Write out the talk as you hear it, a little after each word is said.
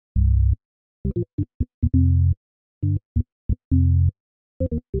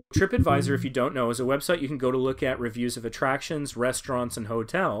TripAdvisor, if you don't know, is a website you can go to look at reviews of attractions, restaurants, and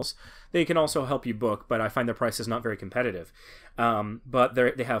hotels. They can also help you book, but I find their prices not very competitive. But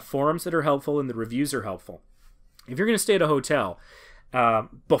they have forums that are helpful, and the reviews are helpful. If you're going to stay at a hotel,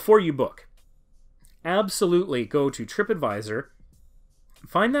 before you book, absolutely go to TripAdvisor,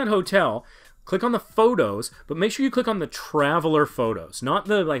 find that hotel, click on the photos, but make sure you click on the traveler photos, not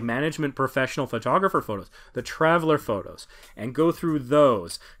the management professional photographer photos, the traveler photos, and go through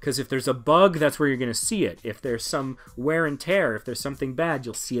those. Because if there's a bug, that's where you're going to see it. If there's some wear and tear, if there's something bad,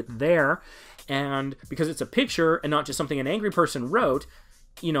 you'll see it there. And because it's a picture and not just something an angry person wrote,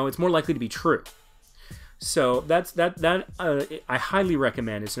 it's more likely to be true. So I highly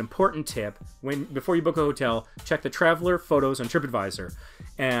recommend. It's an important tip. Before you book a hotel, check the traveler photos on TripAdvisor,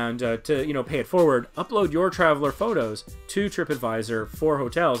 and to pay it forward, upload your traveler photos to TripAdvisor for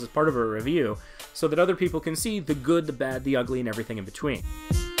hotels as part of a review, so that other people can see the good, the bad, the ugly, and everything in between.